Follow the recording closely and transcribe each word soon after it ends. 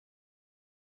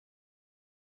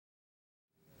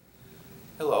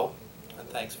Hello, and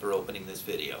thanks for opening this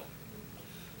video.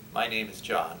 My name is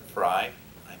John Frye.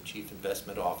 I'm Chief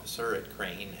Investment Officer at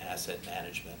Crane Asset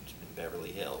Management in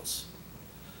Beverly Hills.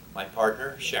 My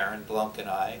partner, Sharon Blunk, and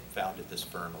I founded this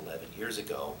firm 11 years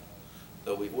ago,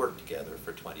 though we've worked together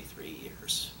for 23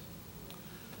 years.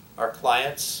 Our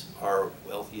clients are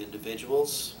wealthy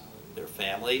individuals, their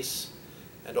families,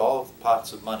 and all of the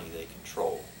pots of money they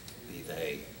control, be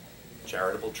they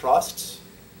charitable trusts,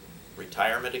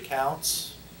 retirement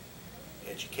accounts,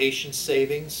 education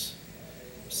savings,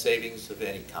 savings of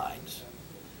any kind.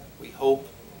 We hope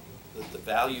that the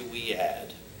value we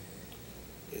add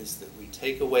is that we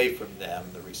take away from them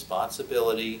the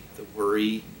responsibility, the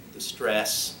worry, the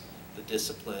stress, the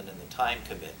discipline, and the time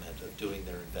commitment of doing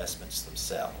their investments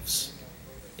themselves.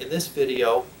 In this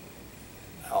video,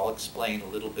 I'll explain a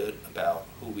little bit about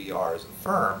who we are as a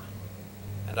firm,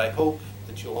 and I hope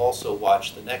that you'll also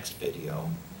watch the next video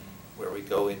where we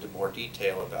go into more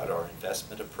detail about our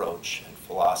investment approach and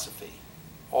philosophy.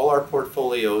 All our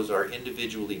portfolios are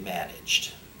individually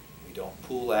managed. We don't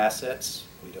pool assets,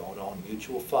 we don't own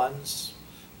mutual funds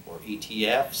or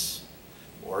ETFs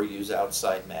or use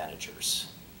outside managers.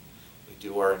 We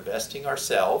do our investing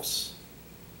ourselves.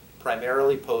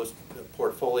 Primarily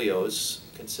portfolios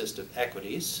consist of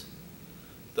equities,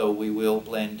 though we will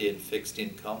blend in fixed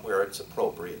income where it's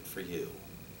appropriate for you.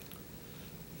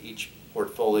 Each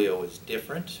portfolio is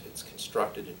different. It's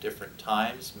constructed at different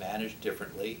times, managed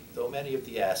differently, though many of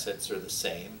the assets are the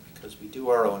same because we do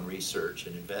our own research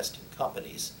and invest in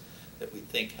companies that we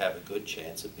think have a good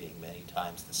chance of being many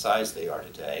times the size they are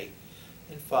today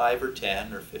in 5 or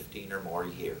 10 or 15 or more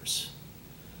years.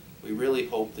 We really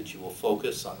hope that you will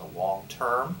focus on the long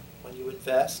term when you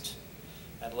invest,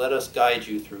 and let us guide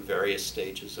you through various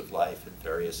stages of life and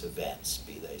various events,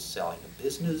 be they selling a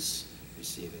business,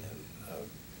 receiving an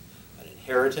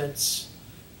inheritance,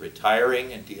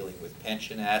 retiring and dealing with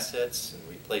pension assets and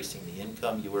replacing the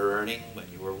income you were earning when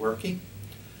you were working,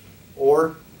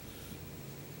 or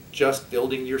just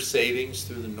building your savings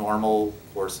through the normal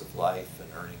course of life and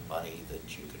earning money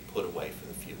that you can put away for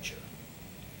the future.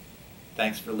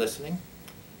 Thanks for listening,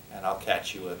 and I'll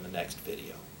catch you in the next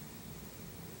video.